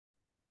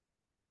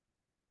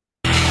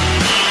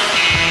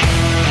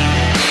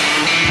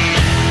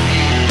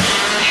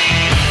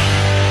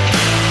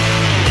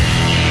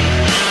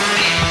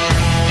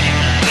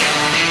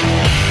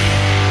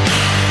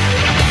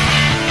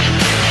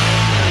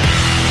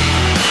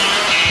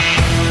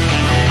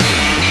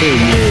Oh,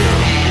 yeah.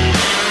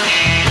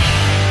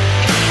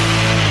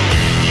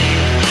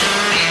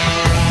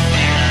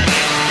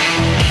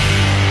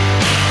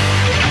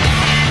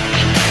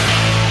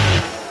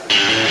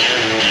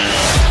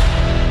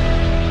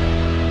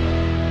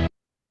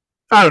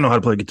 I don't know how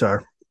to play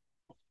guitar,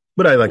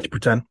 but I like to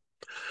pretend.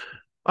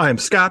 I am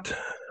Scott.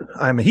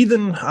 I am a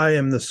heathen. I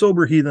am the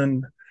sober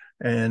heathen.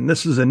 And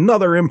this is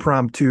another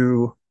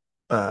impromptu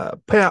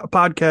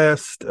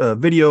podcast,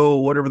 video,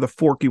 whatever the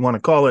fork you want to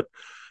call it.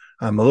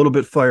 I'm a little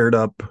bit fired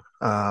up.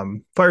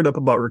 Fired up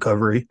about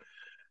recovery.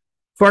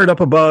 Fired up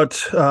about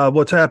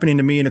what's happening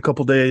to me in a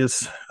couple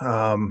days.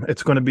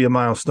 It's going to be a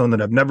milestone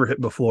that I've never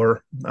hit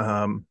before.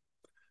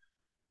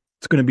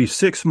 It's going to be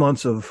 6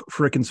 months of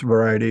frickin'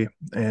 sobriety,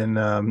 and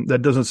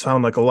that doesn't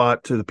sound like a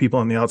lot to the people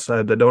on the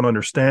outside that don't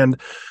understand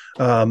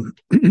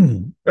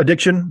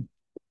addiction.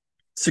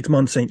 6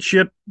 months ain't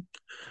shit.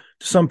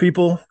 Some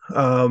people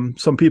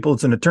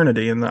it's an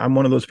eternity, and I'm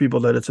one of those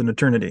people that it's an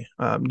eternity.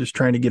 I'm just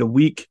trying to get a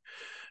week.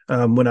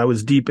 When I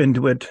was deep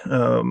into it,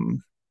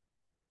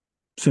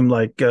 seemed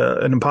like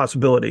an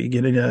impossibility.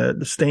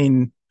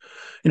 Staying,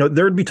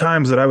 there'd be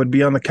times that I would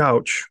be on the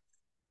couch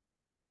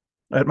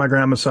at my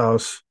grandma's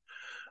house,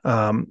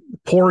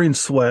 pouring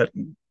sweat,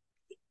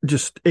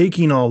 just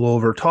aching all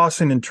over,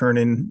 tossing and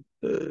turning,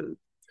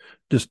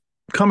 just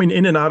coming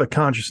in and out of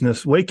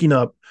consciousness, waking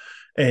up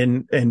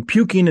and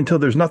puking until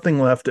there's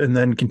nothing left, and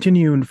then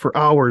continuing for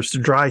hours to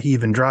dry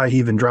heave and dry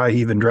heave and dry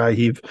heave and dry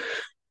heave.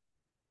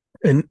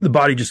 And the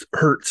body just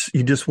hurts.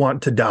 You just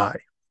want to die.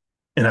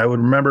 And I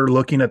would remember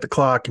looking at the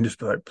clock and just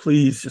be like,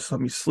 please just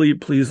let me sleep.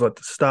 Please let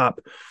this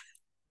stop.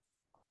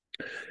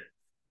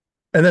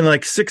 And then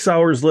like 6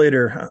 hours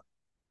later,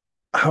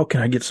 how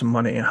can I get some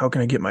money? How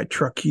can I get my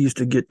truck keys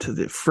to get to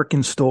the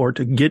frickin' store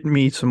to get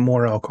me some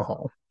more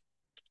alcohol?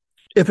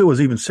 If it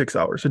was even 6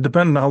 hours, it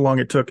depended on how long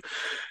it took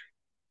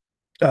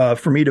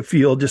for me to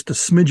feel just a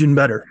smidgen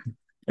better.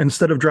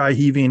 Instead of dry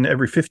heaving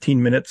every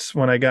 15 minutes,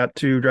 when I got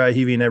to dry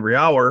heaving every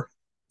hour,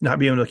 not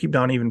being able to keep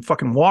down even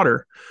fucking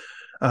water.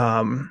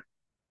 Once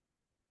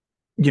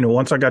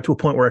I got to a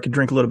point where I could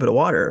drink a little bit of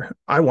water,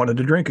 I wanted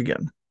to drink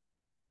again.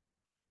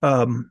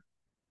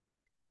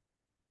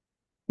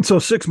 So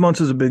 6 months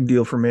is a big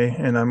deal for me,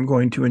 and I'm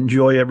going to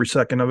enjoy every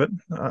second of it.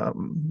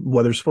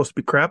 Weather's supposed to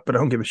be crap, but I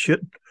don't give a shit.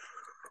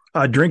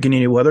 I drink in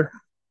any weather.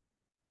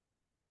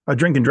 I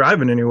drink and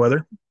drive in any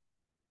weather.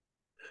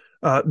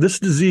 This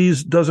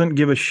disease doesn't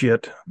give a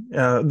shit.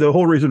 The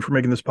whole reason for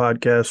making this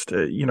podcast,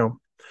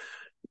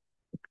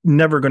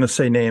 never going to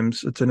say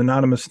names. It's an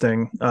anonymous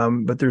thing.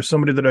 But there's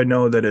somebody that I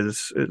know that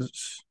is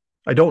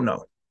I don't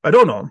know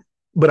him,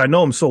 but I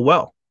know him so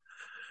well.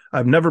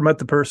 I've never met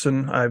the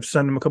person. I've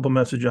sent him a couple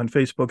messages on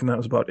Facebook, and that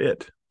was about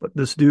it. But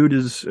this dude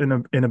is in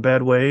a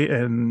bad way,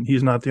 and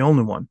he's not the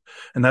only one.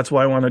 And that's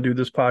why I want to do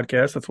this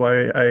podcast. That's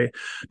why I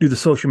do the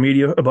social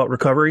media about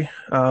recovery.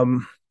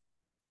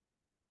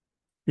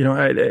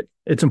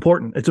 It's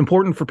important. It's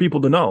important for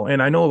people to know.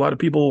 And I know a lot of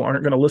people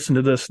aren't going to listen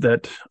to this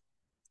that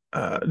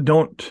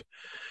don't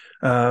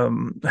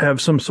have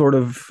some sort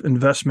of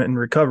investment in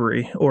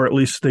recovery, or at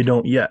least they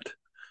don't yet.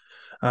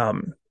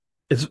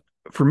 It's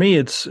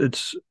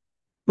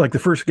like the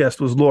first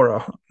guest was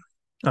Laura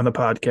on the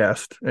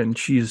podcast, and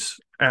she's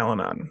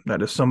Al-Anon.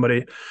 That is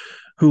somebody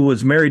who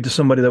was married to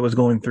somebody that was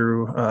going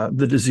through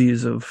the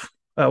disease of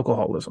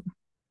alcoholism.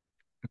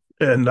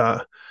 And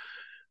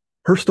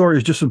her story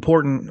is just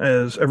important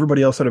as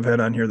everybody else that I've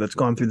had on here that's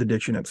gone through the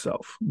addiction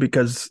itself,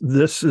 because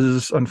this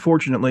is,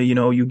 unfortunately,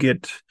 you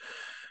get,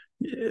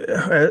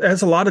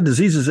 as a lot of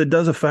diseases, it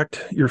does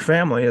affect your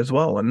family as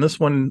well. And this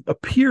one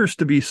appears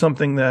to be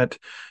something that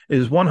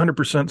is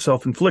 100%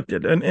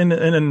 self-inflicted.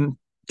 And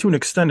to an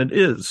extent it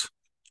is.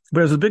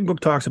 But as the big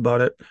book talks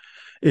about it,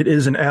 it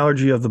is an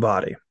allergy of the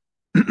body.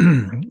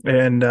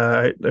 And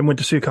I went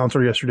to see a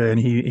counselor yesterday, and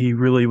he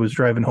really was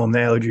driving home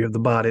the allergy of the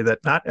body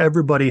that not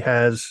everybody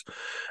has,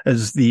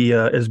 as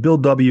Bill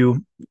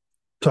W.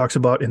 talks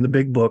about in the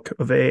big book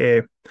of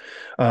AA.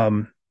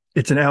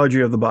 It's an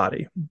allergy of the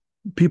body.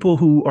 People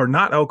who are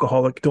not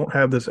alcoholic don't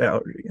have this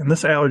allergy. And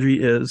this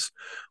allergy is,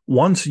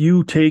 once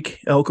you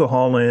take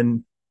alcohol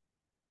in,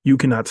 you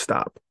cannot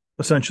stop,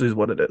 essentially is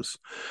what it is.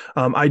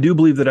 I do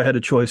believe that I had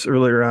a choice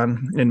earlier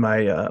on in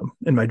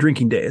my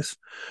drinking days.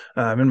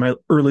 In my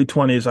early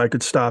 20s, I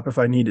could stop if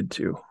I needed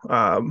to.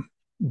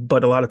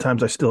 But a lot of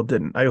times I still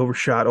didn't. I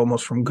overshot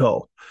almost from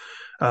go.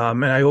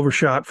 And I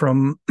overshot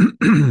from,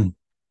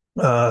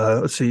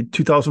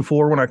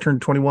 2004 when I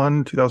turned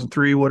 21,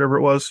 2003, whatever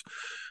it was.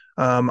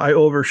 I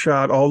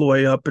overshot all the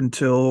way up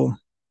until,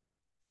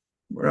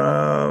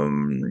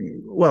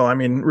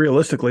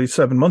 realistically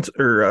 7 months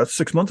or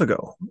 6 months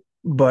ago.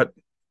 But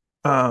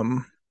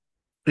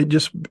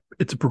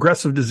it's a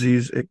progressive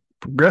disease. It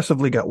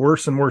progressively got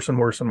worse and worse and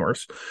worse and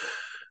worse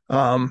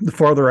the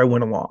farther I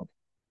went along.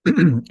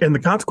 And the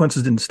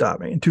consequences didn't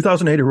stop me. In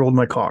 2008, I rolled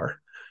my car.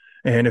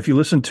 And if you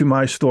listen to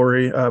my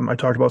story, I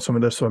talked about some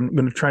of this, so I'm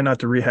going to try not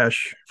to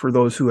rehash for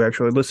those who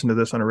actually listen to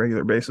this on a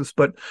regular basis.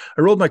 But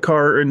I rolled my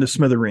car into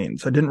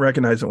smithereens. I didn't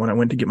recognize it when I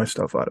went to get my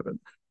stuff out of it.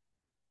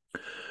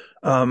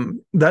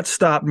 That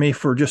stopped me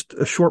for just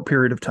a short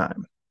period of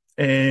time.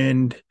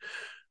 And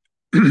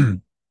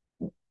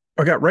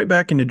I got right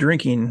back into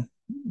drinking,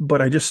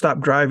 but I just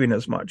stopped driving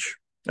as much.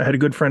 I had a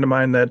good friend of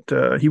mine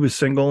that he was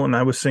single and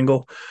I was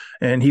single,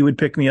 and he would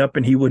pick me up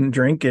and he wouldn't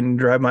drink and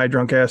drive my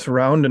drunk ass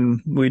around,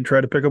 and we'd try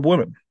to pick up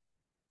women.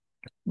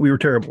 We were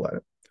terrible at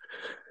it.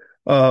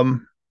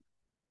 Um,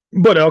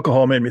 but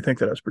alcohol made me think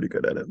that I was pretty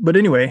good at it. But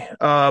anyway,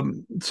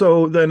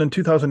 so then in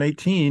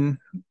 2018,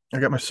 I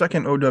got my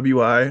second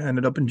OWI,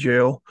 ended up in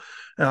jail,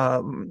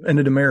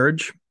 ended a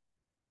marriage,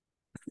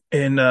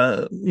 and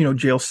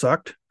jail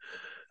sucked.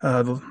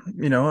 I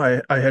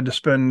had to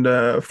spend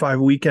 5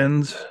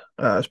 weekends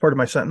as part of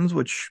my sentence,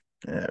 which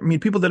I mean,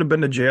 people that have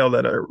been to jail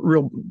that are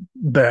real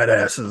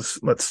badasses.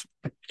 Let's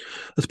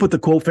put the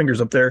quote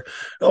fingers up there.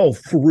 Oh,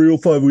 for real,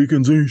 5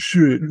 weekends ain't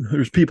shit.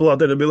 There's people out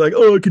there that be like,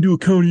 oh, I could do a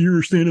county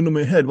year standing on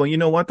my head. Well, you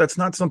know what? That's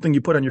not something you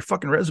put on your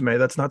fucking resume.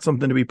 That's not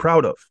something to be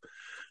proud of.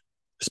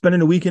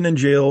 Spending a weekend in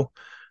jail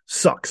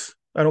sucks.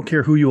 I don't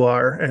care who you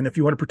are. And if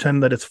you want to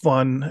pretend that it's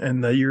fun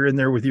and that you're in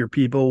there with your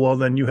people, well,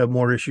 then you have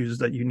more issues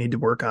that you need to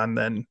work on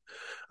than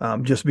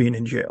just being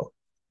in jail.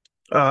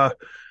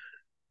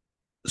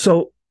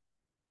 So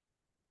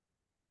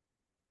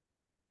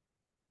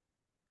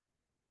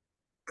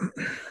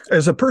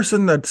as a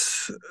person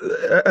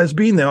as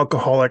being the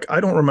alcoholic, I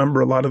don't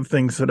remember a lot of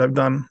things that I've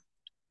done.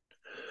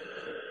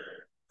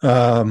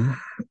 I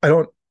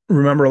don't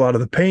remember a lot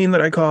of the pain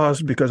that I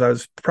caused because I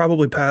was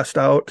probably passed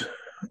out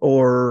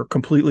or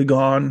completely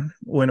gone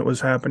when it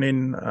was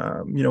happening.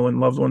 When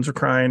loved ones are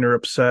crying or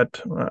upset,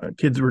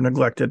 kids were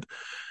neglected.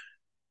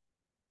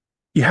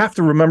 You have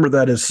to remember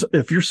that as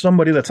if you're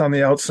somebody that's on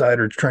the outside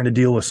or trying to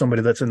deal with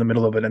somebody that's in the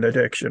middle of an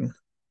addiction,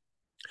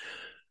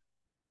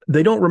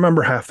 they don't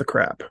remember half the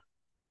crap.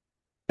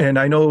 And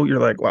I know you're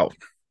like, well,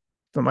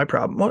 it's not my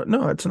problem. Well,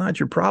 no, it's not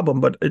your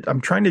problem, but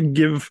I'm trying to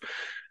give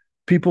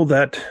people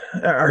that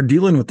are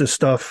dealing with this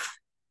stuff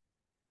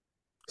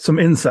some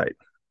insight.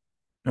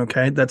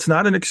 Okay. That's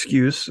not an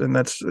excuse. And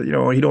that's, he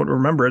don't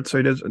remember it.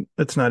 So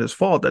it's not his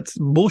fault. That's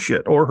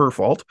bullshit, or her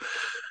fault.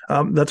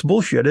 That's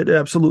bullshit. It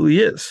absolutely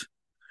is.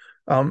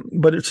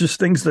 But it's just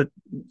things that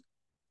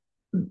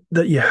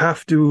you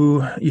have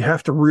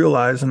to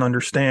realize and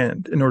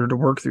understand in order to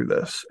work through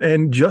this.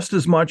 And just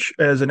as much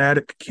as an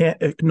addict can't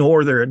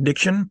ignore their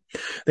addiction,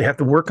 they have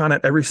to work on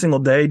it every single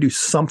day, do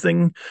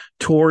something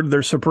toward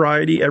their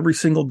sobriety every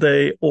single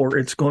day, or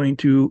it's going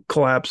to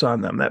collapse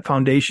on them. That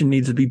foundation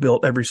needs to be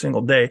built every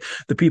single day.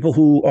 The people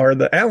who are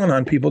the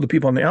Al-Anon people, the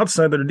people on the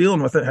outside that are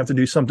dealing with it, have to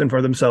do something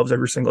for themselves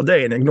every single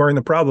day. And ignoring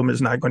the problem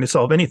is not going to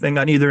solve anything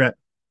on either end.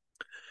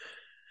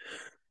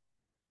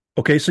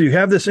 Okay, so you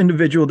have this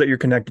individual that you're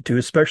connected to,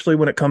 especially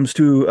when it comes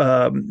to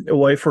a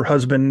wife or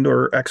husband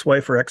or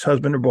ex-wife or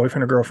ex-husband or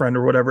boyfriend or girlfriend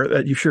or whatever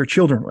that you share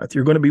children with.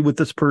 You're going to be with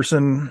this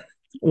person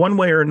one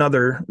way or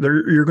another.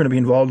 You're going to be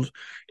involved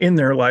in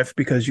their life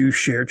because you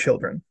share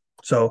children.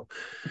 So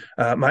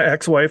my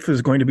ex-wife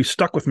is going to be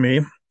stuck with me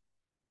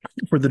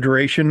for the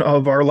duration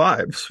of our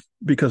lives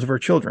because of our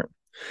children.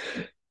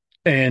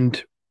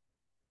 And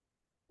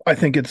I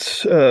think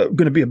it's going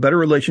to be a better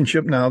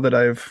relationship now that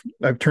I've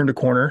turned a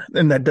corner.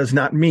 And that does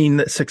not mean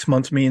that 6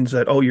 months means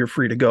that, oh, you're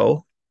free to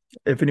go.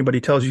 If anybody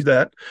tells you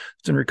that,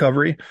 it's in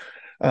recovery.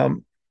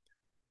 And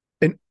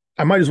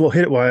I might as well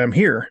hit it while I'm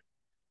here.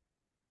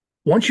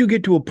 Once you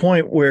get to a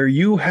point where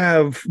you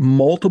have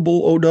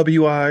multiple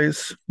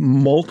OWIs,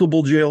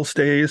 multiple jail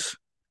stays,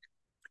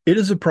 it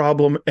is a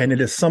problem, and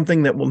it is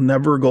something that will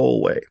never go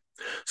away.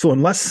 So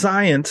unless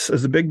science,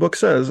 as the big book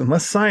says,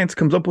 unless science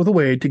comes up with a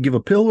way to give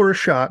a pill or a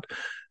shot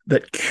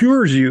that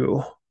cures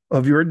you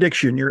of your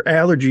addiction, your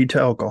allergy to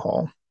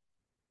alcohol,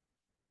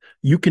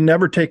 you can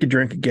never take a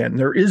drink again.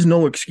 There is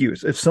no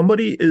excuse. If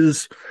somebody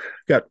is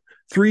got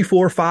 3,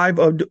 4, 5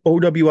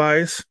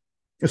 OWIs,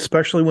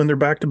 especially when they're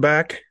back to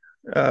back,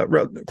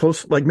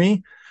 close like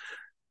me,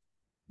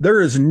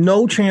 there is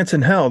no chance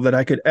in hell that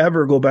I could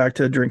ever go back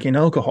to drinking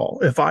alcohol.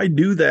 If I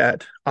do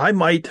that, I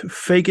might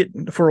fake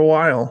it for a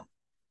while.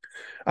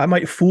 I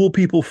might fool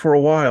people for a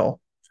while.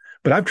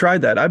 But I've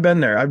tried that. I've been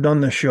there. I've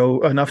done this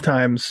show enough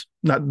times,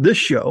 not this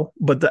show,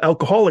 but the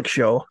alcoholic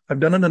show.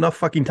 I've done it enough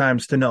fucking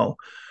times to know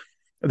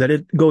that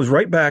it goes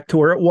right back to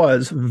where it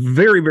was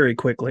very, very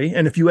quickly.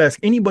 And if you ask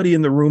anybody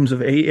in the rooms of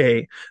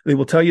AA, they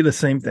will tell you the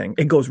same thing.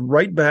 It goes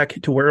right back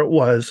to where it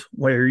was,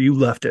 where you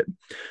left it.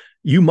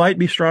 You might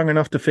be strong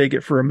enough to fake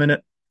it for a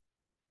minute,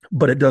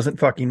 but it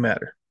doesn't fucking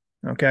matter.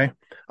 Okay.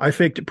 I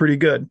faked it pretty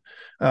good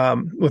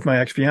with my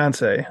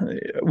ex-fiance.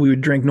 We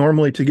would drink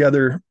normally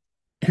together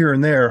here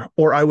and there,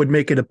 or I would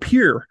make it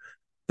appear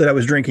that I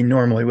was drinking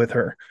normally with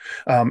her,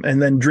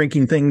 and then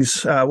drinking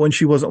things when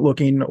she wasn't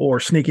looking, or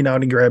sneaking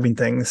out and grabbing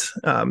things.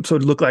 So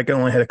it looked like I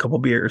only had a couple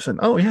beers, and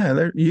oh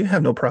yeah, you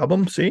have no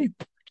problem. See,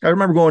 I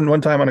remember going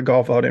one time on a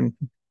golf outing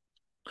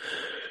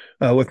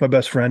with my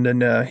best friend,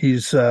 and he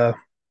says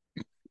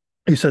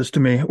to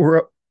me,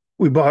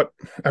 we bought,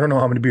 I don't know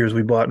how many beers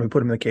we bought, and we put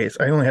them in the case.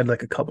 I only had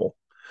like a couple,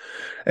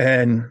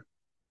 and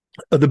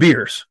the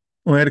beers.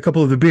 Only had a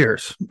couple of the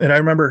beers, and I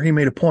remember he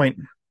made a point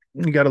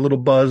He got a little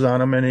buzz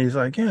on him, and he's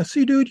like, "Yeah,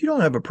 see, dude, you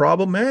don't have a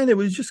problem, man. It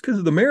was just because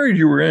of the marriage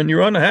you were in.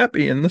 You're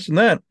unhappy and this and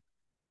that."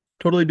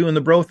 Totally doing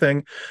the bro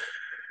thing,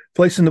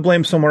 placing the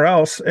blame somewhere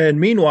else. And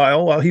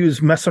meanwhile, while he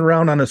was messing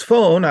around on his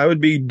phone, I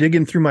would be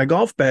digging through my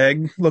golf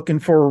bag looking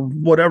for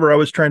whatever I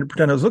was trying to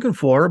pretend I was looking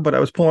for, but I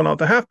was pulling out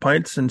the half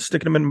pints and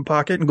sticking them in my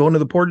pocket and going to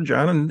the porta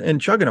john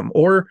and chugging them,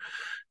 or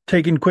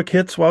taking quick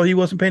hits while he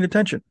wasn't paying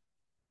attention.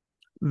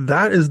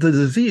 That is the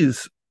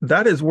disease.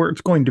 That is where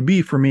it's going to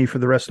be for me for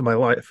the rest of my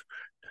life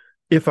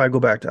if I go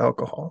back to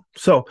alcohol.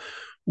 So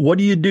what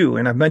do you do?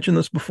 And I've mentioned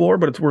this before,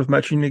 but it's worth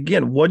mentioning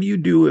again. What do you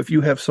do if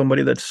you have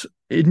somebody that's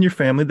in your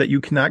family that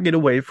you cannot get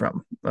away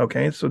from?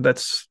 Okay. So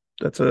that's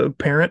a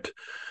parent,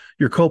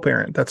 your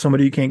co-parent. That's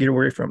somebody you can't get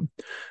away from.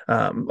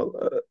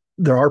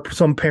 There are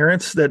some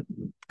parents that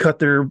cut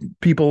their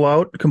people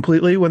out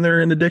completely when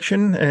they're in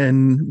addiction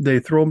and they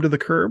throw them to the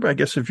curb. I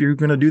guess if you're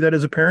going to do that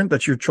as a parent,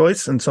 that's your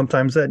choice. And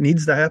sometimes that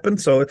needs to happen.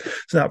 So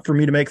it's not for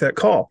me to make that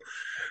call.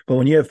 But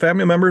when you have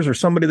family members or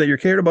somebody that you're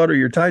cared about or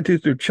you're tied to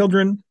through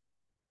children,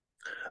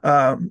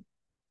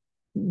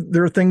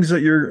 there are things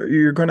that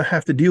you're going to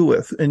have to deal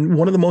with. And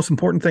one of the most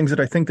important things that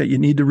I think that you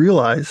need to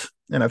realize,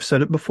 and I've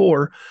said it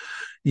before,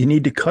 you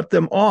need to cut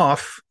them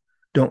off.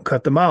 Don't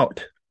cut them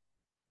out.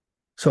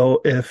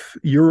 So if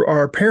you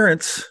are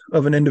parents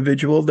of an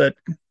individual that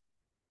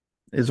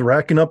is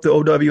racking up the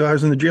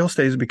OWIs and the jail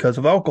stays because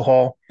of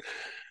alcohol,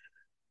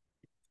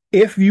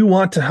 if you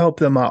want to help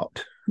them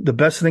out, the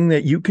best thing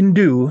that you can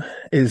do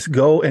is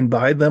go and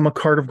buy them a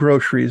cart of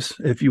groceries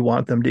if you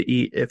want them to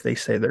eat, if they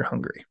say they're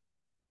hungry.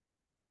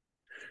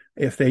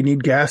 If they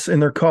need gas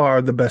in their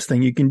car, the best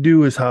thing you can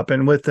do is hop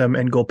in with them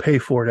and go pay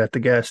for it at the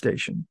gas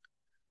station.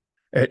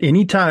 At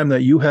any time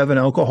that you have an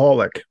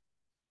alcoholic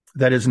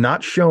that has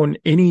not shown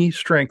any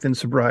strength in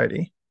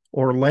sobriety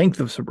or length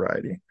of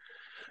sobriety,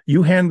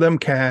 you hand them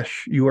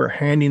cash, you are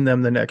handing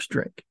them the next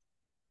drink.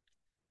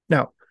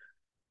 Now,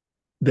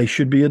 they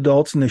should be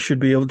adults and they should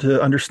be able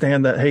to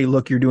understand that, hey,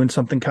 look, you're doing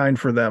something kind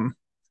for them.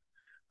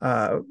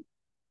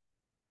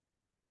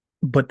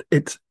 But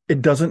it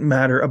doesn't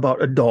matter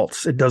about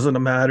adults. It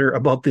doesn't matter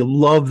about the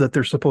love that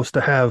they're supposed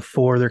to have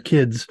for their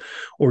kids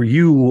or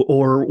you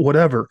or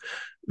whatever.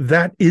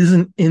 That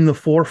isn't in the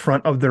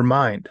forefront of their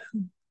mind.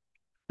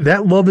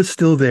 That love is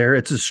still there.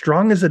 It's as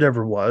strong as it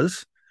ever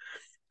was.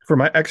 For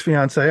my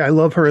ex-fiance, I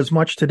love her as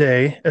much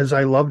today as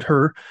I loved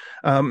her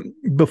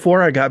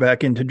before I got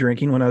back into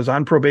drinking, when I was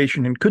on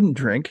probation and couldn't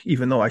drink,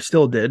 even though I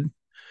still did,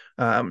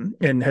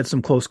 and had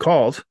some close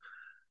calls.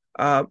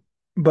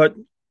 But,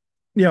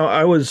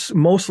 I was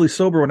mostly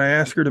sober when I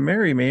asked her to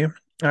marry me.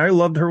 I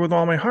loved her with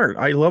all my heart.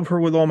 I love her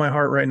with all my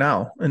heart right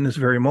now in this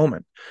very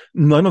moment.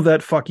 None of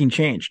that fucking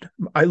changed.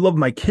 I love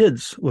my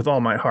kids with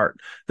all my heart.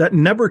 That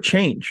never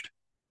changed.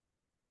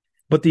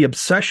 But the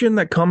obsession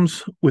that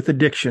comes with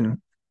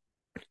addiction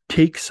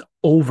takes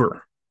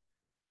over.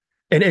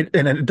 And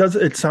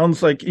it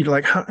sounds like you're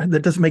like, how,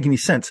 that doesn't make any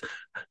sense.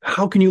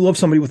 How can you love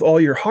somebody with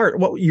all your heart?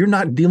 Well, you're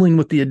not dealing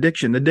with the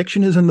addiction. The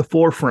addiction is in the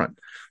forefront.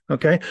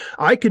 Okay.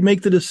 I could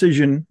make the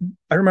decision.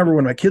 I remember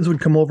when my kids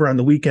would come over on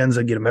the weekends,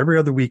 I'd get them every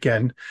other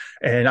weekend,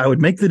 and I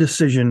would make the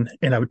decision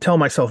and I would tell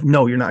myself,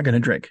 no, you're not going to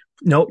drink.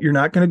 No, you're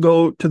not going to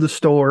go to the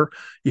store.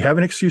 You have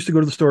an excuse to go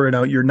to the store right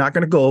now. You're not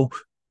going to go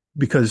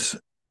because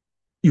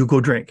you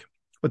go drink.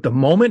 But the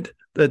moment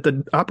that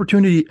the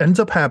opportunity ends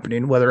up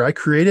happening, whether I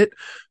create it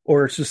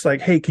or it's just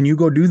like, hey, can you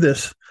go do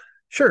this?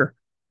 Sure.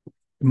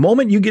 The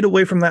moment you get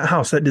away from that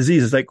house, that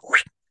disease is like,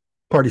 whoosh,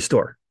 party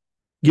store.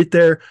 Get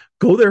there,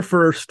 go there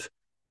first,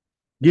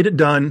 get it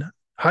done,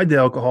 hide the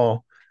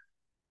alcohol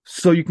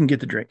so you can get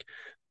the drink.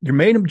 Your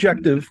main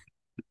objective,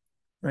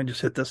 I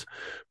just hit this,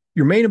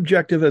 your main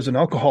objective as an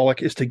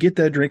alcoholic is to get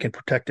that drink and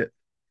protect it.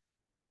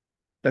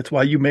 That's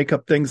why you make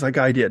up things like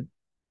I did.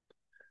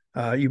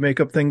 You make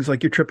up things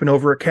like you're tripping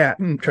over a cat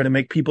and trying to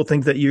make people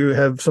think that you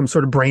have some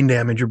sort of brain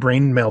damage or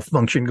brain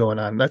malfunction going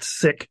on. That's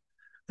sick.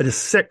 That is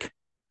sick.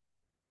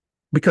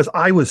 Because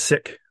I was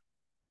sick.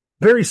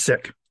 Very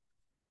sick.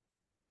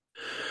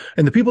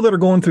 And the people that are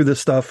going through this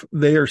stuff,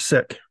 they are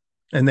sick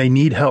and they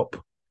need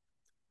help.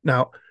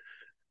 Now,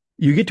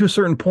 you get to a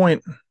certain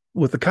point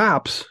with the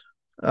cops.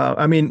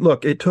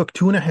 Look, it took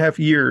 2.5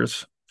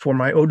 years for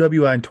my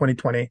OWI in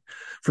 2020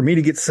 for me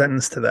to get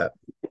sentenced to that.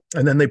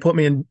 And then they put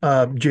me in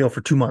jail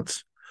for 2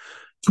 months,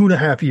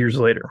 2.5 years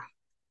later.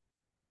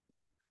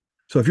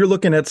 So if you're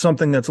looking at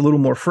something that's a little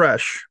more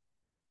fresh,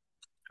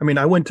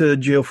 I went to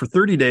jail for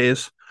 30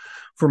 days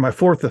for my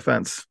fourth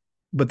offense,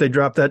 but they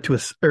dropped that to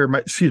it's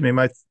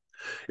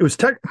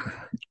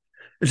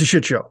a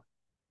shit show.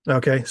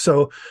 Okay.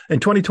 So in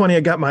 2020, I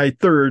got my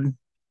third.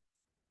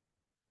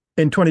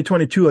 In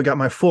 2022, I got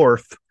my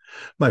fourth.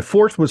 My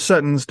fourth was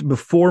sentenced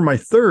before my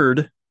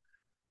third.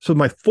 So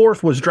my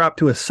fourth was dropped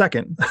to a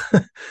second.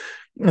 And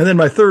then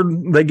my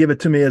third, they give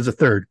it to me as a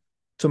third.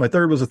 So my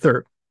third was a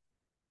third.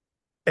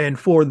 And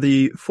for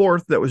the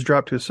fourth that was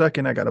dropped to a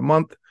second, I got a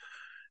month.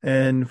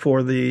 And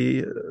for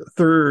the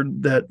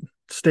third that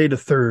stayed a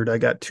third, I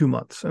got 2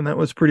 months. And that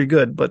was pretty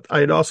good. But I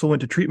had also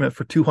went to treatment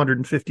for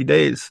 250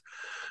 days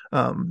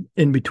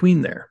in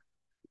between there.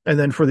 And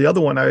then for the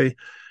other one,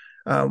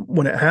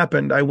 when it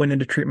happened, I went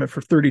into treatment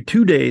for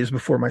 32 days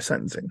before my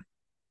sentencing.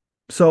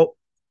 So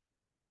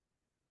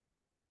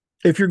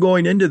if you're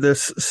going into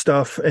this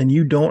stuff and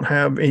you don't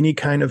have any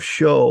kind of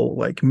show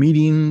like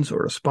meetings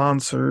or a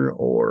sponsor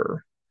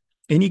or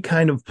any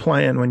kind of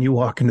plan when you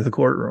walk into the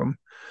courtroom,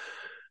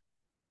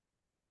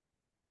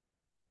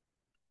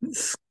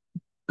 it's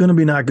going to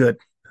be not good.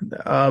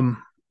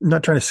 I'm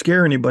not trying to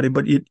scare anybody,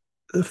 but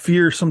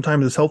fear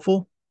sometimes is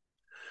helpful.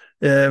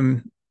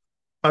 Um,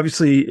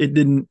 Obviously, it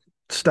didn't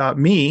stop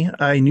me.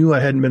 I knew I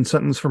hadn't been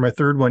sentenced for my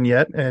third one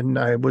yet, and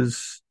I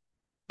was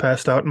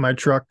passed out in my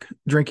truck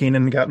drinking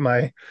and got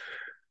my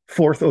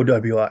fourth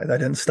OWI. That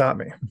didn't stop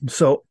me.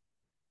 So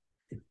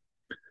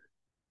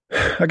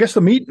I guess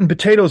the meat and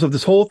potatoes of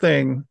this whole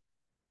thing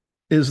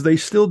is they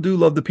still do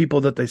love the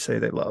people that they say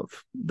they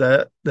love.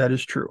 That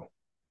is true.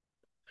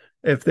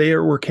 If they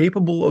were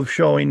capable of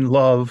showing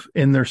love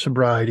in their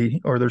sobriety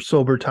or their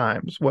sober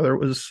times, whether it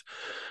was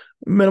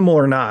minimal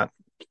or not,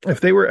 if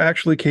they were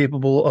actually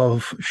capable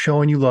of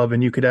showing you love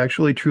and you could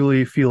actually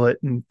truly feel it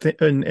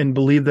and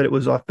believe that it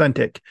was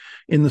authentic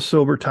in the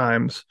sober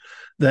times,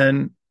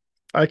 then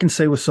I can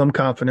say with some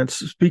confidence,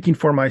 speaking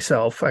for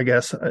myself, I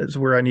guess is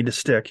where I need to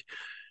stick.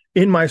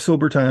 In my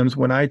sober times,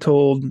 when I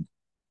told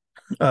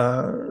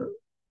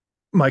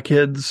my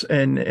kids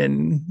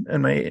and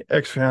my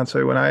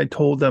ex-fiance, when I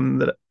told them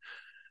that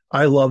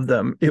I loved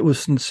them, it was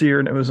sincere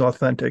and it was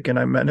authentic, and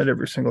I meant it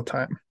every single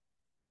time.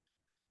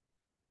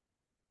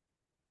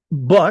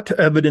 But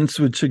evidence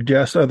would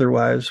suggest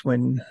otherwise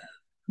when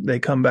they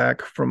come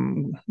back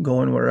from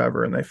going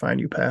wherever and they find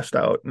you passed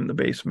out in the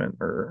basement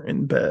or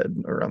in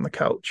bed or on the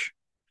couch.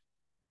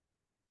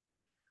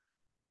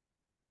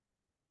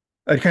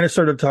 I kind of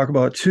started to talk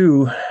about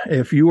too,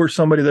 if you were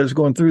somebody that's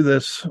going through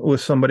this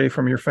with somebody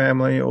from your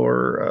family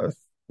or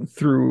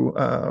through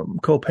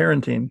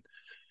co-parenting,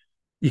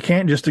 you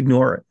can't just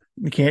ignore it.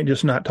 You can't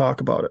just not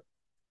talk about it.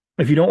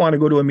 If you don't want to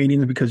go to a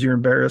meeting because you're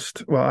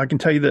embarrassed, well, I can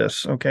tell you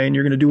this, okay, and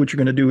you're going to do what you're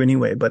going to do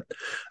anyway, but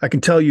I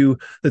can tell you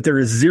that there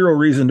is zero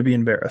reason to be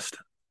embarrassed.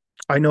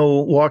 I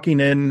know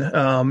walking in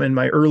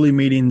my early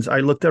meetings, I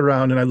looked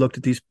around and I looked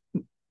at these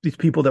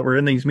people that were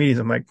in these meetings.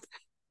 I'm like,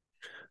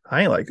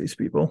 I ain't like these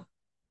people.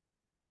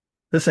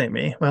 This ain't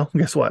me. Well,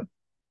 guess what?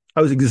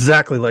 I was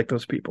exactly like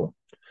those people.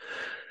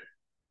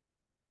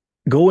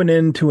 Going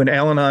into an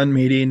Al-Anon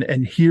meeting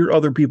and hear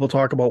other people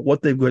talk about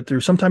what they've gone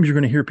through. Sometimes you're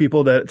going to hear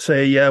people that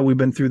say, yeah, we've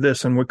been through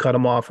this and we cut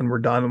them off and we're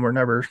done and we're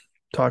never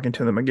talking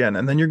to them again.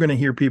 And then you're going to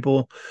hear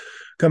people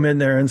come in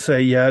there and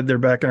say, yeah, they're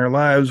back in our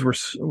lives.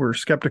 We're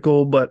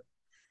skeptical, but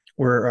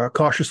we're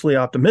cautiously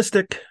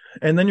optimistic.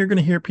 And then you're going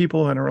to hear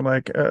people that are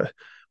like,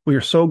 we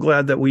are so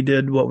glad that we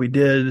did what we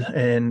did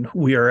and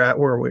we are at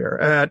where we are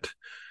at.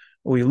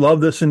 We love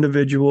this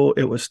individual.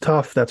 It was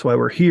tough. That's why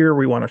we're here.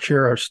 We want to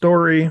share our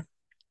story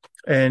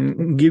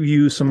and give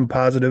you some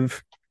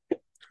positive,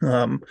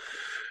 show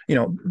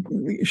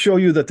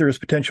you that there is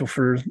potential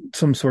for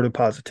some sort of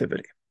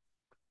positivity.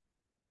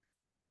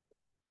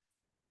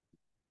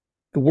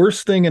 The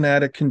worst thing an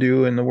addict can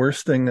do, and the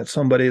worst thing that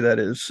somebody that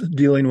is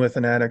dealing with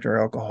an addict or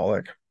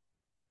alcoholic,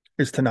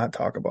 is to not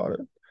talk about it.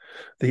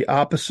 The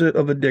opposite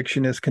of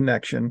addiction is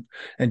connection.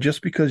 And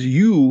just because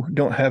you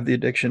don't have the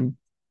addiction,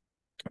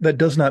 that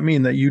does not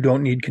mean that you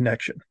don't need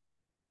connection.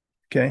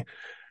 Okay.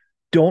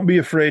 Don't be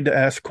afraid to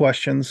ask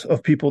questions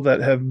of people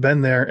that have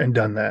been there and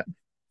done that.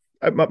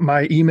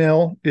 My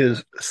email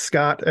is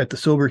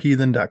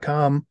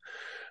scott@thesoberheathen.com.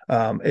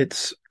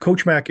 It's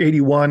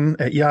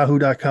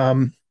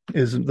coachmac81@yahoo.com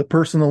is the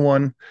personal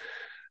one.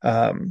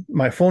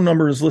 My phone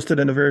number is listed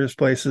in the various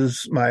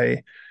places.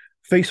 My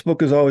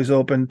Facebook is always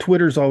open.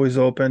 Twitter's always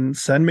open.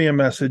 Send me a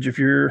message. If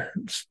you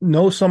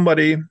know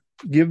somebody,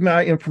 give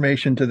my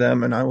information to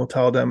them and I will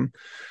tell them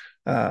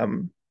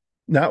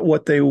not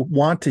what they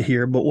want to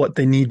hear, but what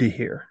they need to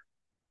hear.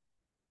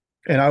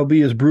 And I'll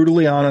be as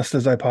brutally honest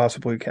as I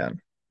possibly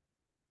can.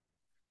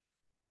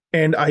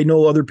 And I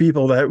know other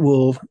people that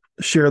will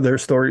share their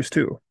stories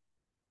too.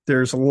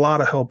 There's a lot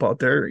of help out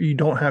there. You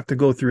don't have to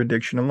go through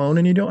addiction alone,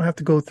 and you don't have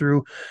to go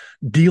through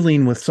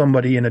dealing with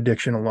somebody in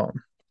addiction alone.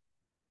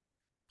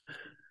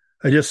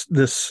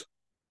 The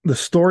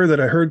story that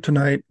I heard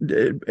tonight,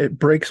 it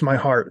breaks my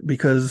heart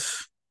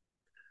because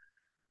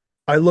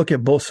I look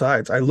at both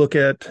sides. I look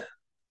at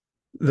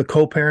the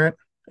co-parent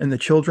and the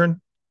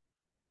children,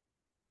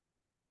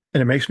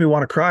 and it makes me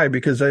want to cry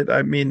because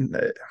I mean,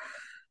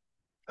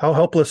 how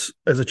helpless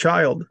as a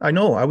child. I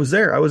know I was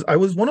there. I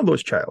was one of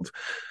those childs.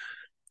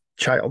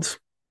 I was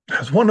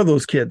one of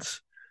those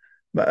kids.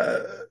 My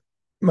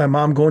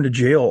mom going to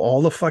jail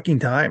all the fucking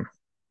time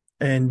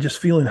and just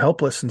feeling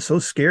helpless and so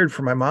scared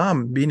for my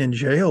mom being in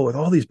jail with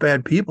all these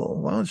bad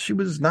people. Well, she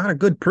was not a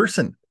good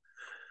person.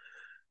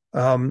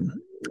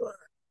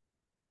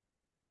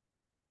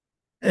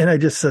 And I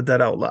just said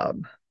that out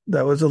loud.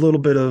 That was a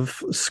little bit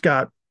of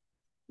Scott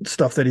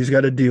stuff that he's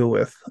got to deal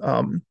with.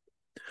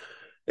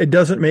 It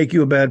doesn't make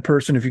you a bad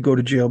person if you go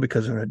to jail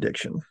because of an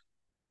addiction.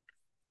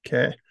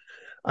 Okay.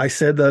 I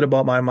said that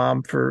about my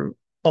mom for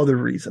other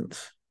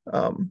reasons.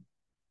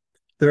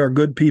 There are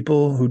good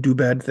people who do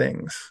bad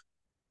things.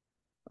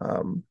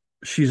 Um,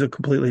 she's a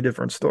completely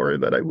different story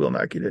that I will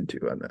not get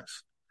into on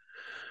this.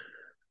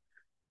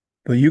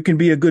 But you can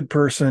be a good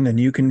person and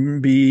you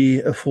can be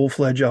a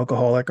full-fledged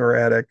alcoholic or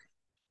addict,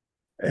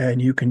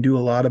 and you can do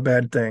a lot of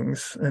bad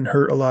things and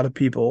hurt a lot of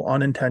people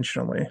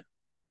unintentionally,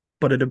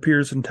 but it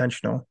appears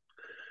intentional.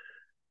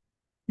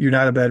 You're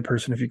not a bad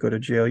person if you go to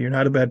jail. You're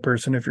not a bad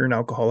person if you're an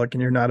alcoholic,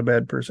 and you're not a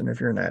bad person if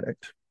you're an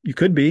addict. You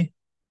could be.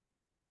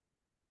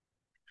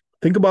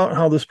 Think about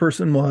how this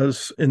person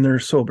was in their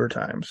sober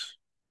times.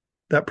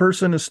 That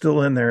person is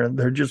still in there.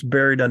 They're just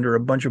buried under a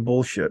bunch of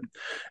bullshit.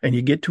 And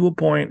you get to a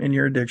point in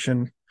your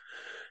addiction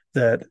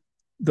that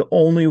the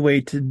only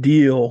way to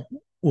deal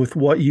with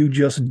what you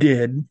just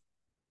did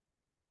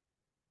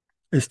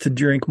is to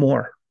drink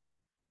more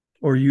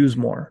or use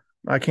more.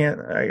 I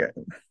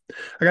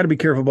got to be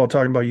careful about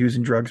talking about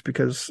using drugs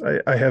because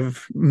I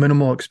have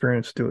minimal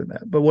experience doing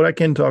that. But what I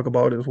can talk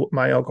about is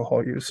my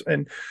alcohol use.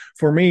 And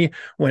for me,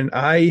 when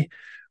I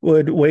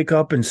would wake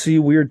up and see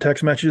weird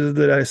text messages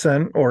that I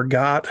sent or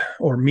got,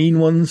 or mean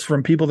ones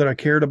from people that I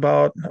cared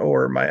about,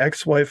 or my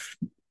ex-wife,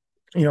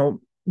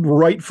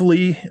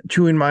 rightfully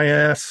chewing my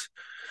ass,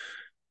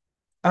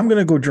 I'm going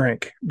to go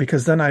drink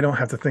because then I don't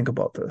have to think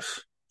about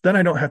this. Then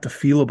I don't have to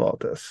feel about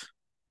this.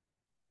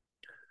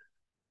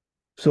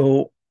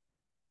 So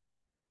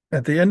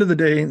at the end of the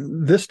day,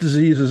 this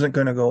disease isn't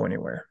going to go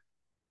anywhere.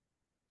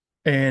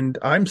 And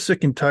I'm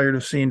sick and tired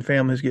of seeing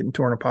families getting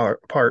torn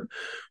apart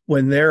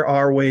when there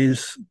are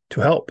ways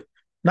to help.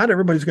 Not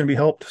everybody's going to be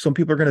helped. Some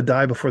people are going to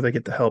die before they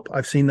get the help.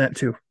 I've seen that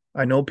too.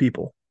 I know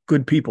people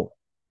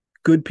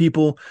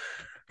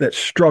that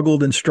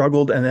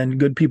struggled, and then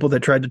good people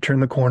that tried to turn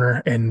the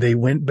corner and they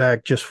went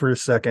back just for a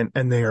second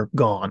and they are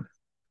gone.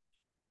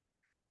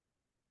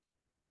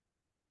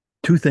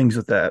 Two things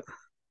with that.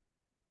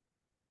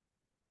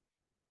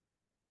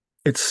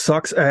 It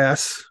sucks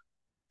ass.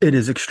 It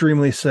is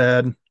extremely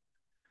sad.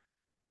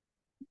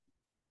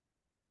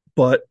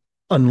 But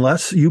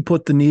unless you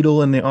put the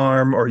needle in the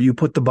arm or you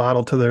put the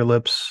bottle to their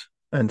lips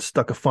and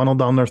stuck a funnel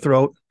down their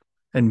throat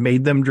and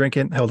made them drink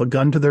it, held a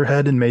gun to their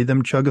head and made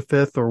them chug a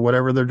fifth or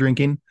whatever they're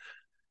drinking,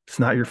 it's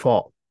not your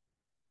fault.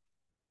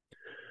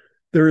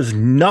 There is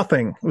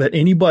nothing that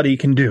anybody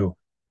can do.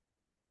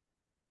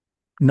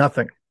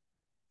 Nothing.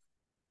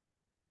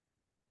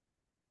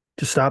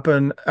 To stop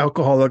an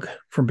alcoholic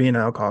from being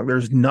an alcoholic.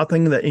 There's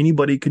nothing that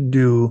anybody could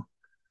do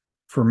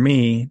for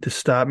me to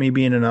stop me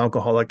being an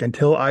alcoholic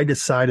until I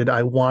decided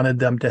I wanted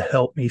them to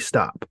help me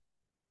stop.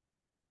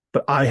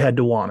 But I had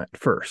to want it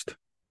first.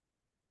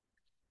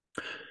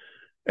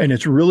 And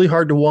it's really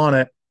hard to want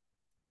it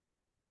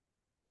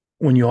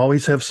when you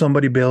always have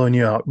somebody bailing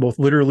you out, both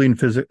literally and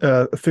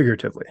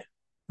figuratively.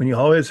 When you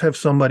always have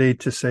somebody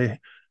to say,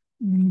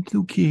 it's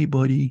okay,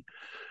 buddy.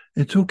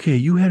 It's okay.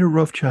 You had a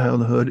rough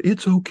childhood.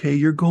 It's okay.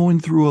 You're going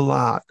through a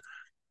lot.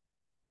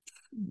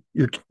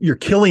 You're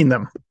killing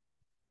them.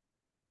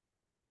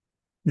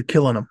 You're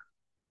killing them.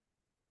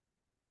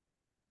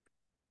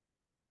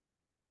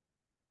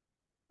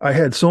 I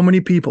have so many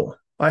people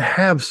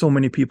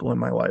in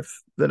my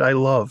life that I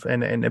love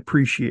and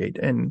appreciate.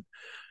 And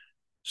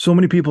so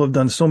many people have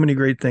done so many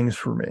great things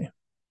for me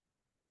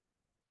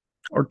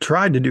or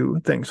tried to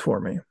do things for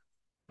me.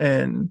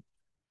 And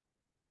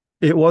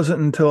it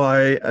wasn't until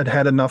I had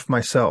had enough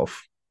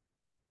myself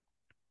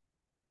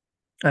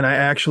and I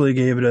actually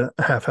gave it a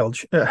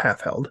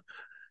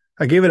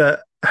I gave it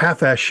a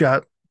half-ass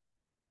shot,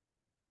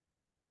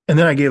 and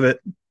then I gave it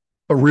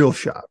a real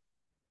shot.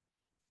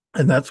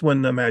 And that's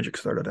when the magic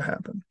started to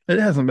happen. It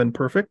hasn't been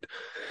perfect.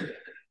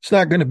 It's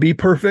not going to be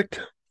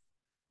perfect.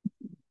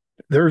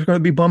 There's going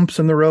to be bumps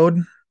in the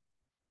road.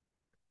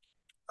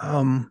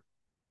 I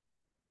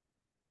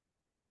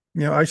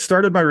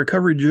started my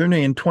recovery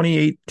journey in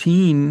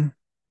 2018.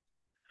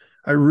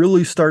 I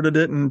really started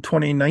it in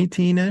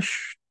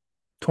 2019-ish,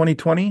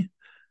 2020.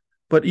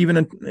 But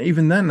even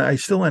then, I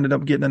still ended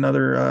up getting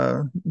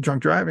another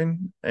drunk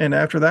driving. And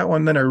after that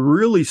one, then I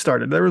really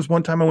started. There was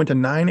one time I went to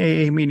 9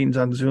 AA meetings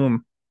on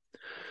Zoom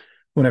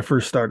when I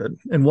first started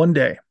in one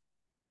day.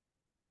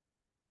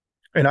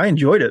 And I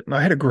enjoyed it. And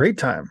I had a great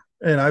time.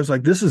 And I was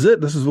like, this is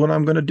it. This is what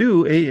I'm going to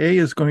do. AA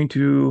is going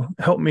to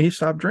help me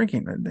stop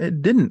drinking. And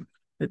it didn't.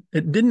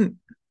 It didn't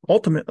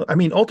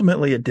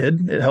ultimately it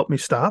did. It helped me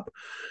stop,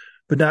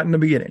 but not in the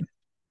beginning.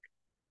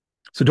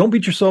 So don't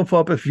beat yourself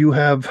up if you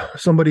have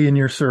somebody in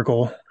your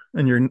circle,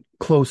 in your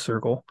close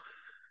circle,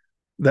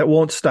 that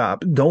won't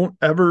stop. Don't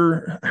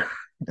ever,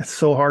 it's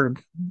so hard,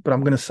 but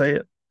I'm going to say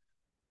it.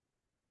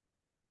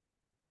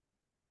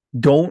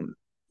 Don't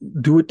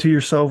do it to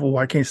yourself. Well,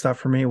 why can't he stop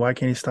for me? Why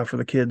can't he stop for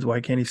the kids? Why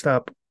can't he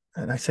stop?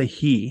 And I say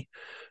he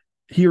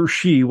or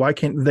she, why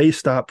can't they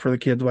stop for the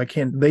kids? Why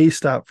can't they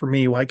stop for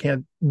me? Why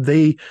can't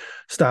they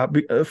stop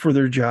for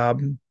their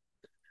job?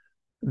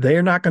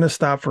 They're not going to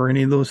stop for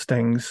any of those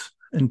things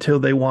until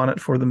they want it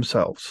for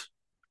themselves.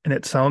 And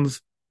it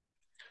sounds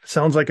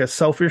like a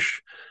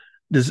selfish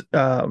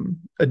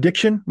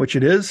addiction, which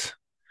it is.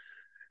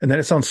 And then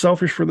it sounds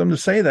selfish for them to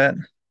say that.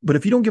 But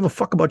if you don't give a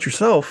fuck about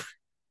yourself,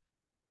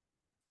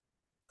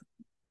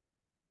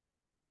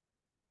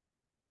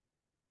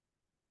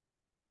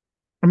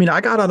 mean, I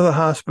got out of the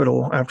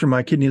hospital after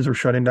my kidneys were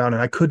shutting down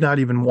and I could not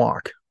even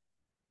walk.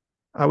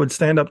 I would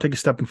stand up, take a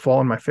step, and fall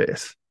on my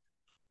face.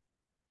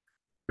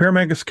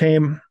 Paramedics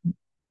came. I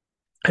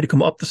had to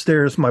come up the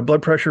stairs. My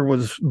blood pressure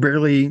was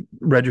barely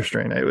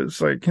registering. It was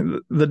like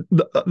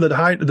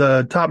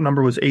the top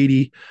number was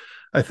 80.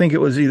 I think it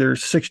was either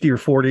 60 or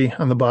 40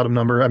 on the bottom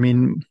number. I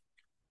mean,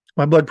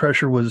 my blood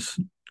pressure was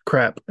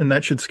crap, and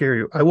that should scare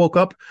you. I woke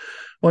up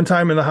one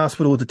time in the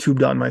hospital with a tube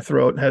down my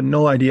throat. Had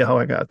no idea how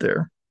I got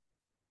there.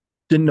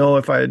 Didn't know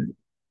if I had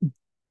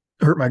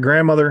hurt my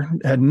grandmother.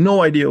 Had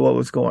no idea what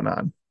was going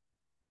on.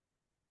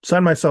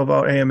 Signed myself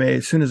out AMA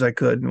as soon as I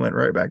could and went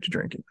right back to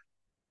drinking.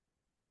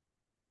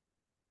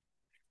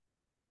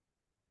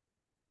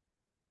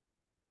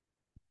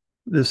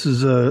 This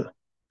is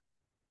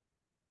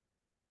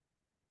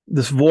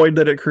this void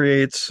that it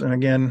creates. And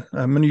again,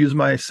 I'm going to use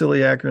my silly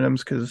acronyms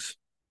because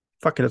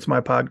fuck it, it's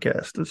my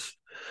podcast.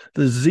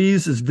 The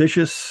disease is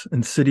vicious,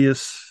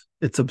 insidious,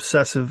 it's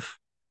obsessive,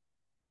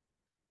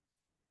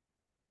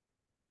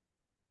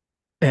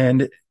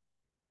 and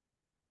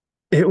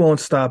it won't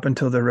stop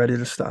until they're ready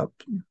to stop.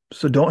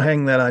 So don't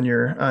hang that on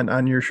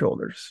your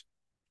shoulders.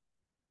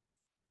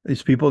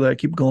 These people that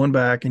keep going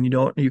back and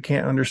you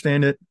can't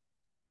understand it,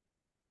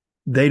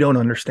 they don't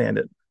understand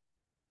it.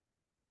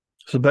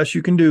 So the best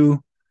you can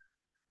do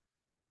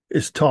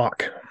is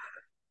talk.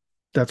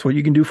 That's what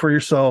you can do for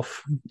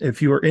yourself.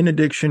 If you are in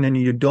addiction and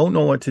you don't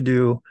know what to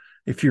do,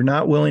 if you're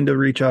not willing to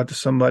reach out to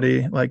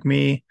somebody like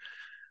me,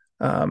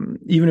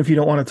 even if you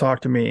don't want to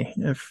talk to me,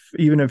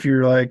 even if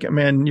you're like,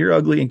 man, you're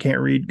ugly and can't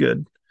read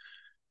good,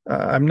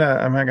 I'm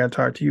not going to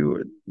talk to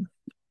you.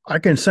 I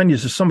can send you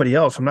to somebody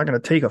else. I'm not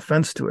going to take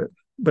offense to it.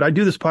 But I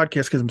do this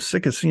podcast because I'm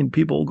sick of seeing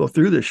people go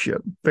through this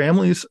shit,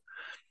 families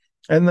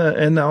and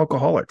the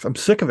alcoholics. I'm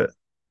sick of it.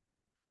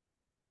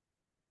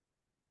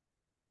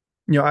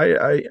 You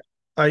know,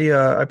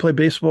 I played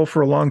baseball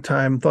for a long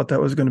time, thought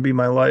that was going to be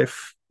my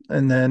life,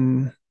 and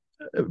then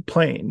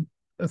playing,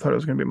 I thought it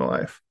was going to be my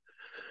life,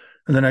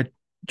 and then I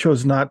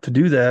chose not to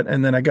do that,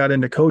 and then I got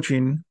into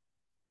coaching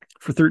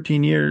for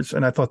 13 years,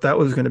 and I thought that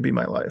was going to be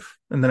my life,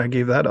 and then I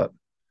gave that up.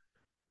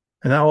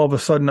 And now all of a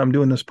sudden I'm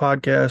doing this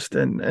podcast,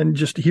 and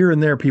just here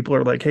and there people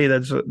are like, hey,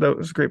 that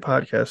was a great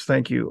podcast.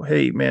 Thank you.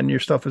 Hey, man, your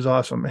stuff is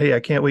awesome. Hey, I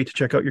can't wait to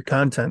check out your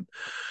content.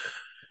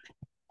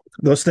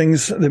 Those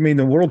things, they mean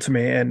the world to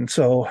me. And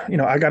so,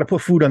 I got to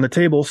put food on the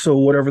table. So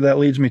whatever that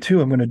leads me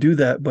to, I'm going to do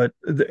that. But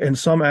in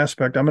some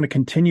aspect, I'm going to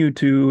continue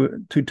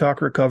to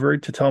talk recovery,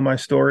 to tell my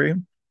story,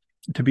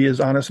 to be as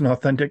honest and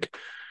authentic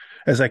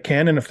as I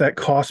can. And if that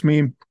costs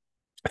me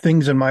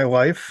things in my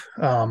life,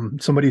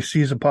 somebody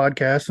sees a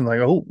podcast and like,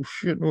 oh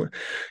shit,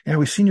 yeah,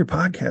 we've seen your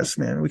podcast,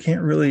 man. We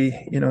can't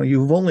really,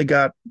 you've only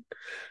got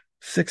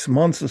 6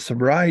 months of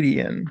sobriety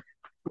in.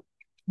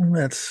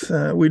 That's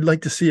we'd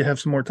like to see you have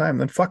some more time.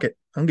 Then fuck it,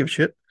 I don't give a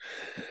shit.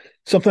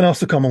 Something else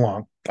to come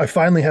along. I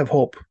finally have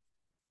hope,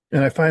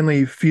 and I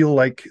finally feel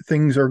like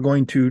things are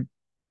going to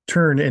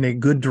turn in a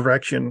good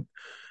direction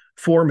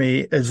for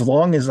me as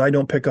long as I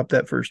don't pick up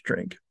that first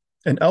drink.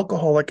 An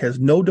alcoholic has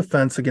no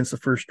defense against the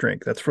first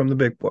drink. That's from the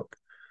big book.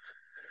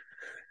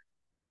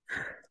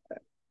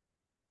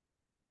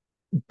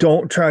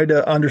 Don't try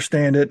to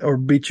understand it or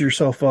beat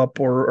yourself up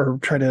or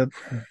try to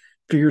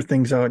figure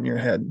things out in your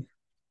head.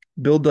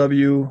 Bill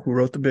W., who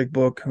wrote the big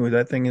book, who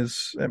that thing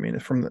is, I mean,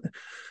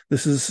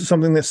 this is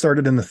something that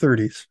started in the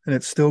 30s, and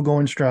it's still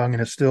going strong,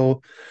 and it's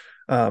still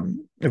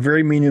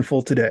very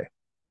meaningful today.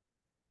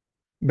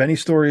 Many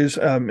stories,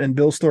 in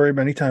Bill's story,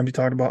 many times he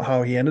talked about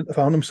how he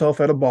found himself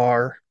at a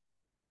bar.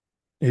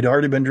 He'd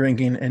already been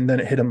drinking, and then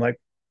it hit him like,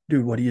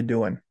 dude, what are you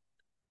doing?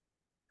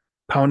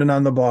 Pounding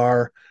on the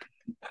bar.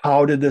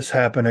 How did this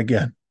happen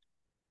again?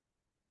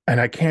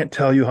 And I can't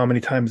tell you how many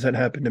times that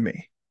happened to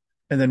me.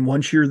 And then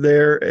once you're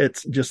there,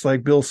 it's just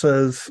like Bill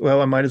says,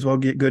 well, I might as well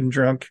get good and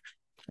drunk.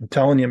 I'm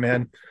telling you,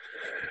 man,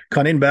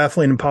 cunning,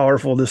 baffling, and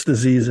powerful this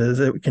disease is.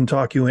 It can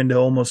talk you into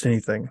almost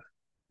anything.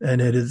 And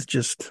it is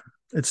just,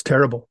 it's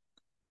terrible.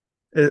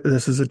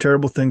 This is a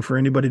terrible thing for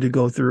anybody to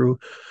go through,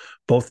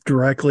 both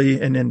directly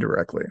and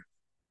indirectly.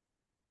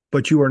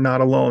 But you are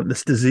not alone.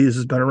 This disease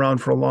has been around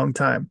for a long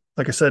time.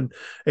 Like I said,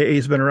 AA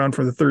has been around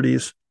for the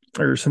 30s,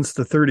 or since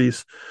the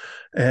 30s.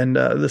 And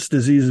this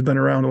disease has been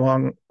around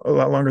a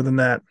lot longer than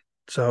that.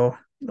 So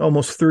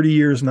almost 30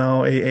 years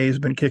now, AA has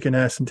been kicking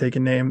ass and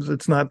taking names.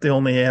 It's not the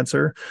only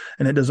answer,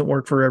 and it doesn't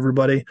work for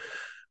everybody.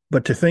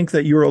 But to think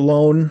that you're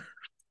alone,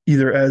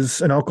 either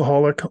as an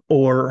alcoholic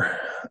or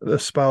a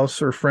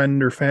spouse or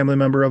friend or family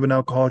member of an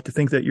alcoholic, to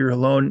think that you're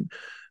alone,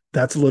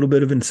 that's a little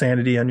bit of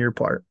insanity on your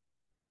part.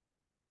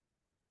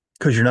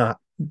 Because you're not.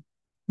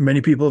 Many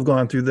people have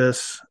gone through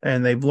this,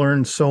 and they've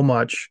learned so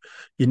much.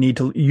 You need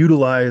to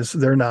utilize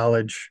their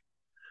knowledge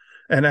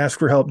and ask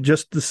for help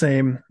just the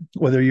same,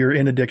 whether you're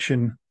in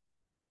addiction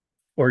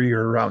or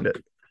you're around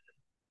it.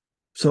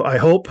 So I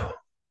hope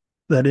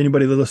that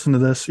anybody that listens to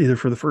this, either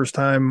for the first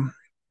time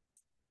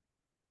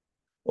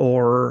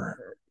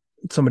or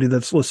somebody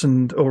that's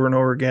listened over and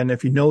over again,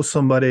 if you know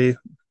somebody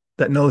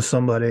that knows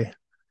somebody,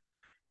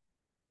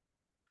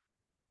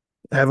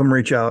 have them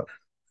reach out.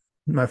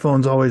 My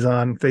phone's always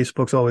on.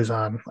 Facebook's always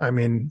on. I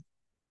mean,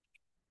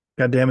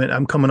 God damn it.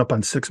 I'm coming up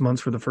on 6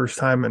 months for the first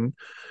time. And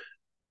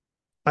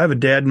I have a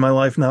dad in my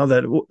life now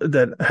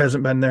that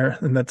hasn't been there.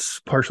 And that's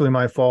partially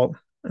my fault.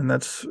 And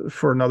that's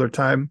for another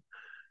time.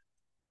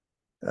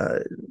 Uh,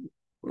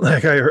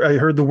 like I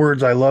heard the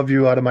words "I love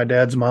you" out of my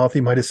dad's mouth.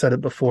 He might have said it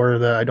before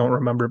that I don't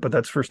remember it, but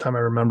that's the first time I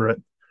remember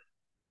it.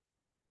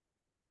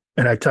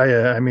 And I tell you,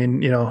 I mean,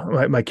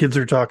 my kids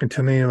are talking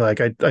to me.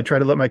 Like I try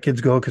to let my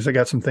kids go because I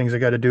got some things I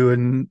got to do,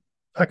 and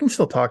I can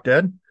still talk,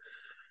 Dad.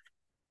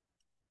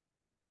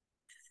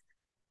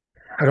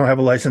 I don't have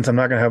a license. I'm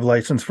not going to have a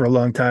license for a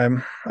long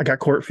time. I got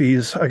court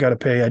fees I got to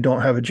pay. I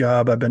don't have a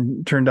job. I've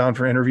been turned down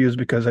for interviews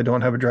because I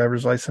don't have a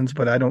driver's license,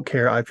 but I don't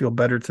care. I feel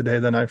better today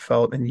than I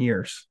felt in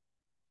years.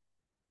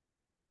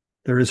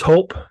 There is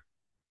hope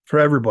for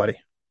everybody.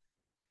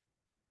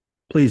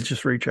 Please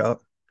just reach out.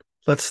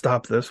 Let's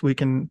stop this. We're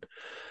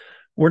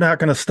not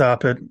going to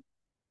stop it.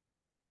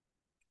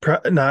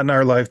 Not in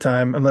our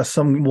lifetime, unless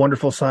some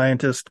wonderful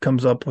scientist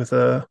comes up with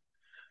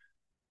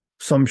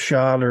some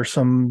shot or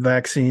some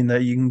vaccine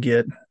that you can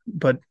get.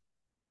 But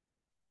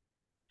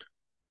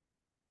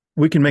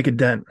we can make a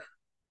dent.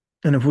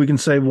 And if we can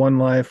save one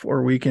life,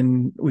 or we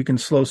can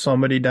slow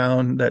somebody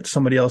down that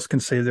somebody else can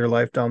save their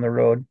life down the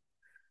road,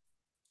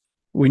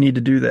 we need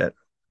to do that.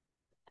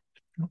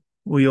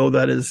 We owe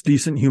that as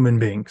decent human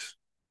beings.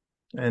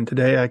 And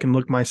today I can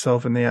look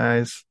myself in the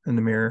eyes in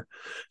the mirror,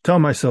 tell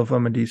myself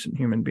I'm a decent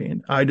human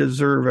being. I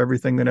deserve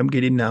everything that I'm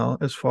getting now,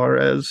 as far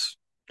as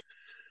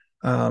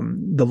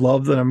the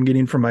love that I'm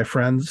getting from my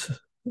friends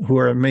who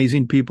are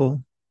amazing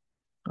people,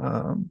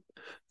 the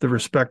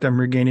respect I'm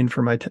regaining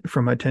from my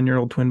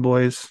 10-year-old twin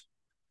boys.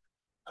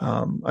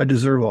 I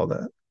deserve all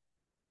that.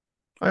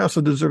 I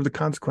also deserve the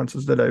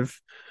consequences that I've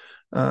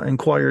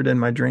inquired in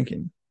my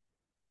drinking.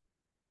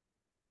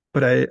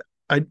 But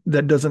I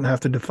that doesn't have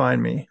to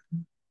define me.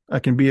 I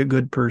can be a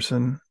good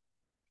person,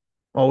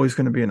 always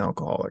going to be an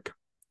alcoholic,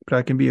 but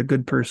I can be a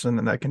good person,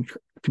 and I can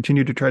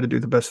continue to try to do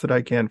the best that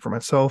I can for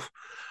myself,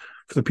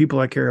 for the people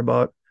I care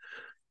about,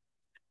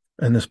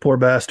 and this poor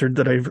bastard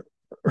that I've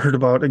heard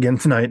about again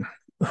tonight,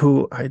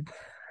 who I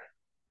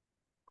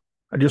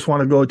just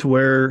want to go to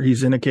where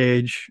he's in a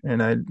cage,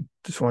 and I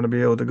just want to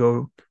be able to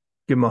go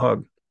give him a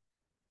hug.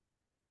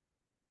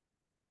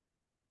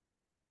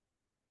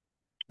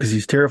 Because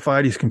he's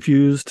terrified, he's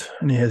confused,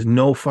 and he has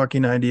no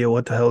fucking idea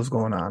what the hell is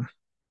going on.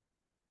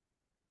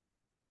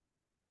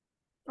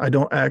 I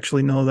don't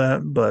actually know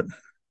that, but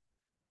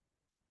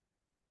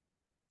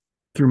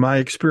through my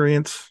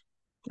experience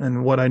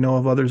and what I know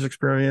of others'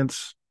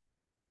 experience,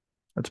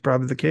 that's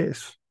probably the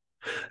case.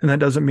 And that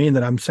doesn't mean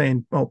that I'm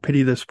saying, oh,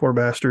 pity this poor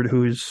bastard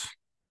who's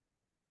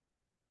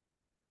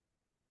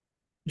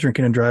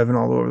drinking and driving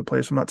all over the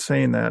place. I'm not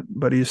saying that,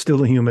 but he's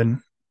still a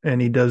human,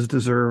 and he does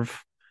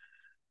deserve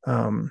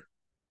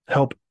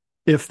help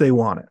if they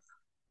want it.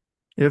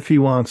 If he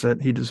wants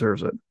it, he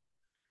deserves it.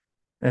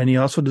 And he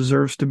also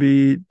deserves to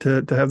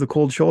have the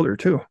cold shoulder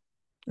too,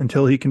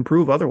 until he can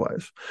prove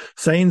otherwise.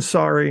 Saying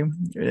sorry,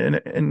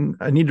 and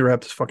I need to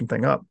wrap this fucking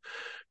thing up,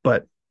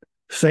 but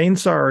saying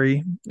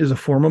sorry is a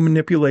form of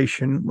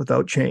manipulation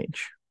without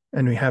change.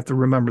 And we have to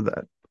remember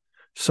that.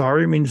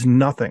 Sorry means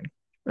nothing.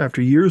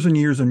 After years and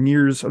years and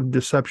years of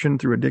deception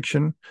through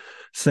addiction,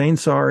 saying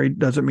sorry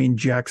doesn't mean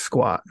jack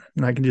squat.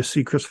 And I can just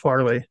see Chris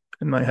Farley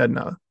in my head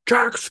now.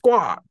 Jack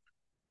squat.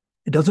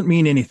 It doesn't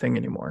mean anything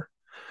anymore.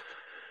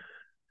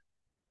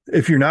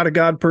 If you're not a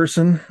God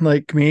person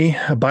like me,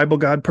 a Bible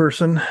God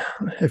person,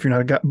 if you're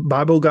not a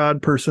Bible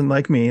God person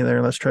like me,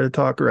 there, let's try to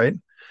talk right.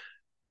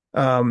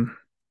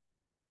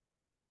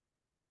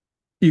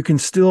 You can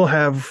still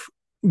have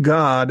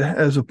God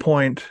as a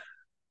point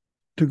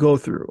to go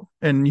through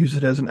and use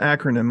it as an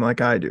acronym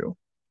like I do.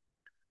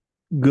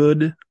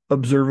 Good,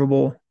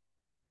 observable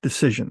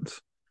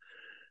decisions.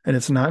 And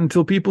it's not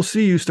until people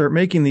see you start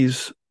making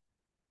these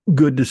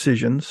good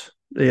decisions,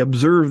 they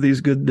observe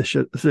these good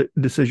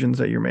decisions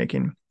that you're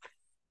making,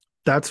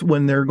 that's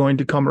when they're going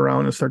to come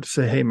around and start to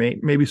say, hey, mate,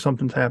 maybe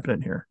something's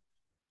happening here.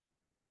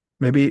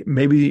 Maybe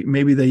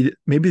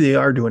they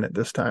are doing it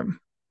this time.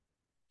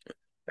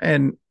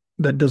 And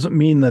that doesn't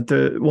mean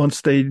that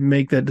once they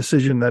make that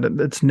decision that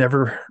it's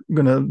never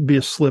going to be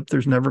a slip.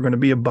 There's never going to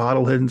be a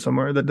bottle hidden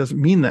somewhere. That doesn't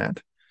mean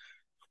that.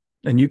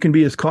 And you can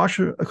be as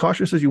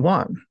cautious as you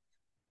want.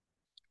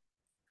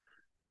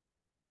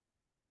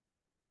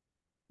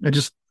 I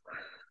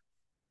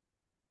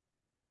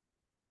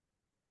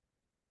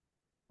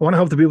want to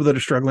help the people that are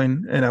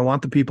struggling, and I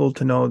want the people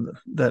to know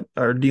that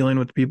are dealing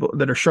with people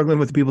that are struggling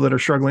with the people that are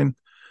struggling.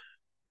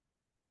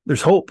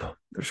 There's hope.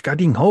 There's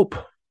goddamn hope.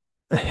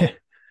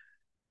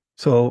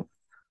 So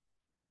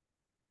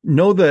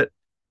know that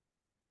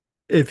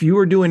if you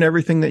are doing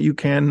everything that you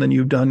can, then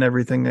you've done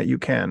everything that you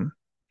can.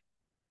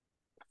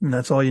 And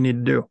that's all you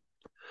need to do.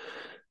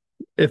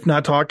 If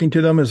not talking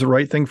to them is the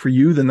right thing for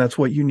you, then that's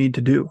what you need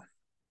to do.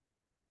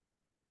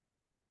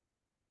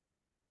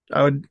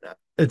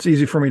 It's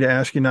easy for me to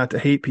ask you not to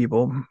hate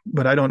people,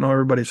 but I don't know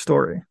everybody's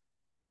story.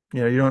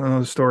 You don't know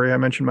the story. I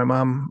mentioned my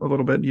mom a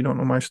little bit. You don't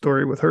know my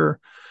story with her.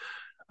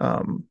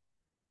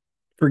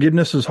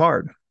 Forgiveness is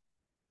hard.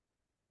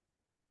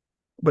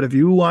 But if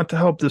you want to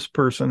help this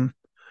person,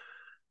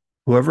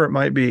 whoever it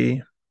might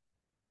be,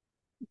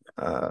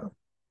 uh,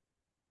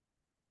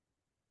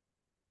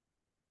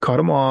 cut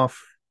them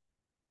off.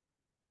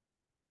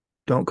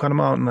 Don't cut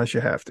them out unless you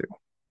have to.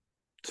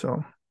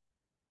 So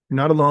you're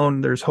not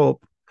alone. There's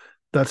hope.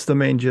 That's the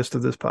main gist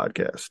of this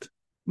podcast.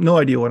 No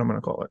idea what I'm going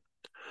to call it,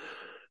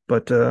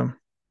 but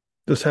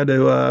just had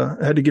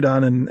to get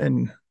on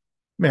and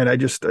man,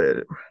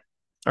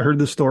 I heard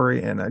this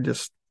story and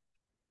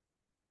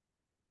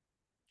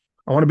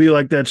I want to be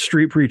like that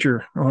street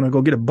preacher. I want to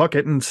go get a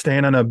bucket and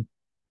stand on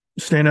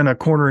a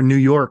corner in New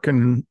York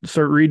and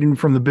start reading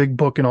from the big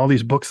book and all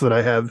these books that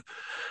I have.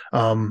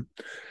 I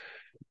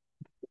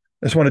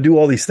just want to do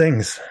all these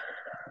things,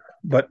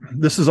 but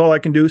this is all I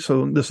can do.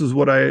 So this is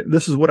what I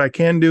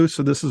can do.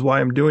 So this is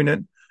why I'm doing it.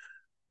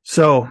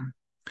 So,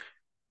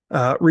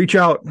 reach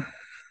out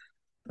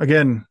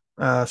again,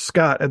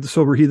 Scott at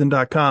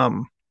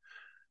thesoberheathen.com,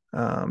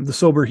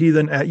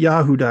 thesoberheathen at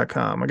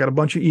yahoo.com. I got a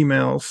bunch of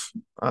emails.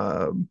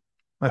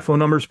 My phone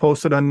number is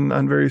posted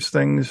on various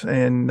things,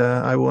 and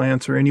I will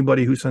answer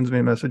anybody who sends me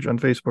a message on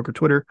Facebook or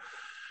Twitter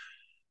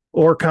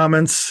or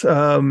comments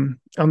on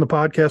the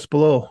podcast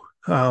below.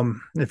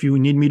 If you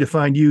need me to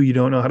find you, you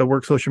don't know how to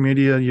work social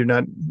media, you're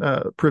not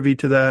privy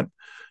to that.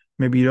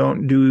 Maybe you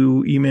don't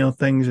do email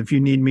things. If you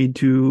need me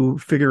to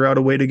figure out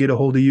a way to get a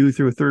hold of you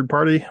through a third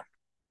party,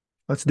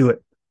 let's do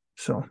it.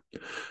 So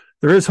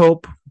there is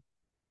hope.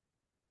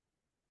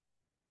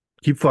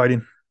 Keep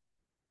fighting.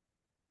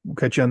 We'll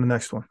catch you on the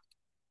next one.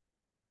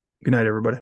 Good night, everybody.